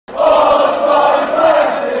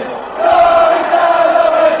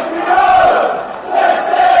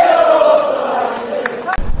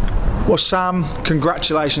Well, Sam,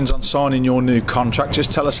 congratulations on signing your new contract.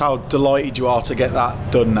 Just tell us how delighted you are to get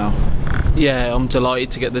that done now. Yeah, I'm delighted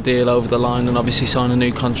to get the deal over the line and obviously sign a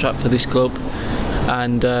new contract for this club,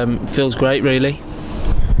 and it feels great, really.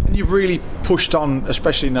 And you've really pushed on,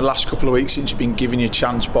 especially in the last couple of weeks since you've been given your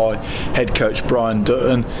chance by head coach Brian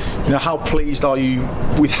Dutton. You know, how pleased are you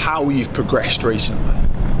with how you've progressed recently?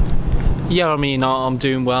 Yeah, I mean, I'm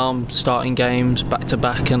doing well. I'm starting games back to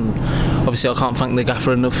back, and obviously I can't thank the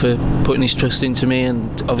gaffer enough for putting his trust into me,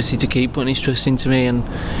 and obviously to keep putting his trust into me. And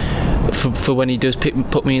for when he does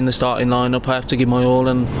put me in the starting lineup, I have to give my all,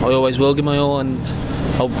 and I always will give my all, and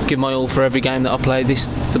I'll give my all for every game that I play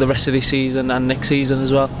for the rest of this season and next season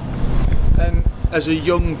as well. And as a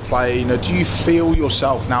young player, you know, do you feel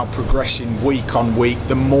yourself now progressing week on week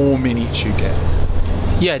the more minutes you get?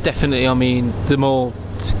 Yeah, definitely. I mean, the more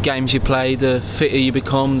games you play, the fitter you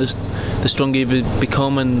become, the stronger you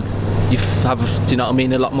become, and you have, do you know what I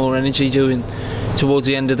mean, a lot more energy towards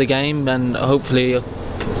the end of the game. And hopefully,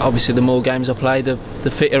 obviously, the more games I play, the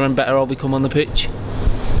fitter and better I'll become on the pitch.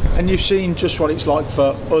 And you've seen just what it's like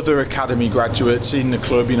for other academy graduates in the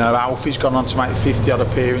club. You know, Alfie's gone on to make 50 odd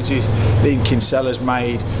appearances. Liam Kinsella's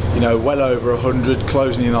made, you know, well over 100,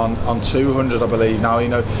 closing in on 200, I believe now. You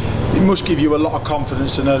know, it must give you a lot of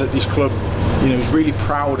confidence to know that this club, you know, is really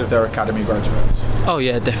proud of their academy graduates. Oh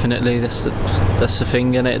yeah, definitely. That's the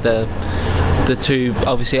thing, isn't it? The two,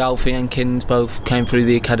 obviously Alfie and Kins, both came through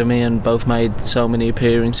the academy and both made so many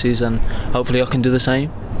appearances, and hopefully I can do the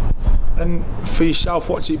same. And for yourself,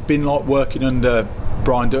 what's it been like working under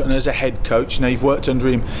Brian Dutton as a head coach? You know, you've worked under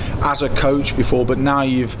him as a coach before, but now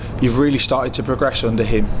you've really started to progress under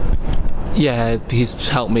him. Yeah, he's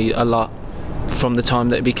helped me a lot from the time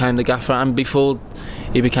that he became the gaffer and before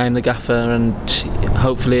he became the gaffer, and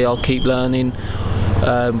hopefully I'll keep learning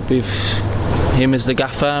with him as the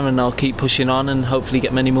gaffer, and I'll keep pushing on and hopefully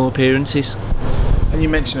get many more appearances. And you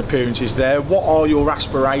mentioned appearances there. What are your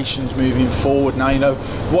aspirations moving forward now? You know,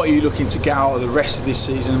 what are you looking to get out of the rest of this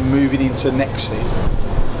season and moving into next season?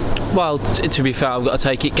 Well, to be fair, I've got to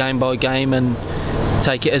take it game by game and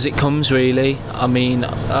take it as it comes, really. I mean,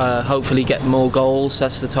 hopefully get more goals,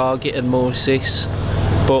 that's the target, and more assists.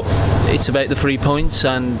 But it's about the 3 points,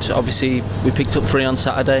 and obviously we picked up 3 on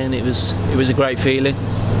Saturday, and it was a great feeling.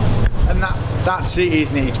 And that's it,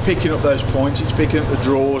 isn't it? It's picking up those points, it's picking up the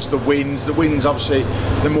draws, the wins. The wins, obviously,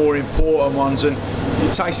 the more important ones. And you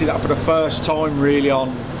tasted that for the first time, really,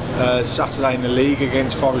 on Saturday in the league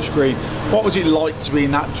against Forest Green. What was it like to be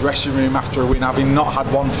in that dressing room after a win, having not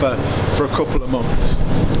had one for a couple of months?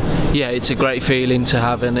 Yeah, it's a great feeling to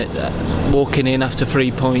have, and walking in after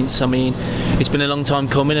 3 points. I mean, it's been a long time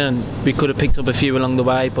coming, and we could have picked up a few along the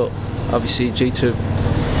way, but obviously due to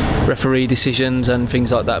referee decisions and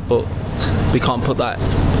things like that, but we can't put that,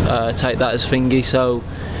 take that as thingy. So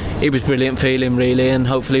it was brilliant feeling, really, and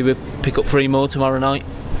hopefully we'll pick up 3 more tomorrow night.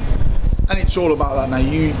 And it's all about that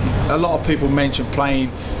now. A lot of people mention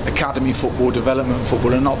playing academy football, development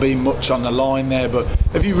football, and not being much on the line there, but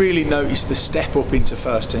have you really noticed the step up into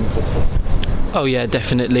first team football? Oh yeah,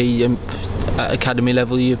 definitely. At academy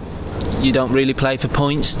level, you don't really play for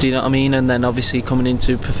points, do you know what I mean? And then obviously coming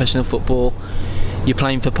into professional football, you're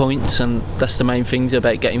playing for points, and that's the main thing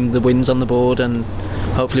about getting the wins on the board, and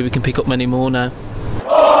hopefully we can pick up many more now.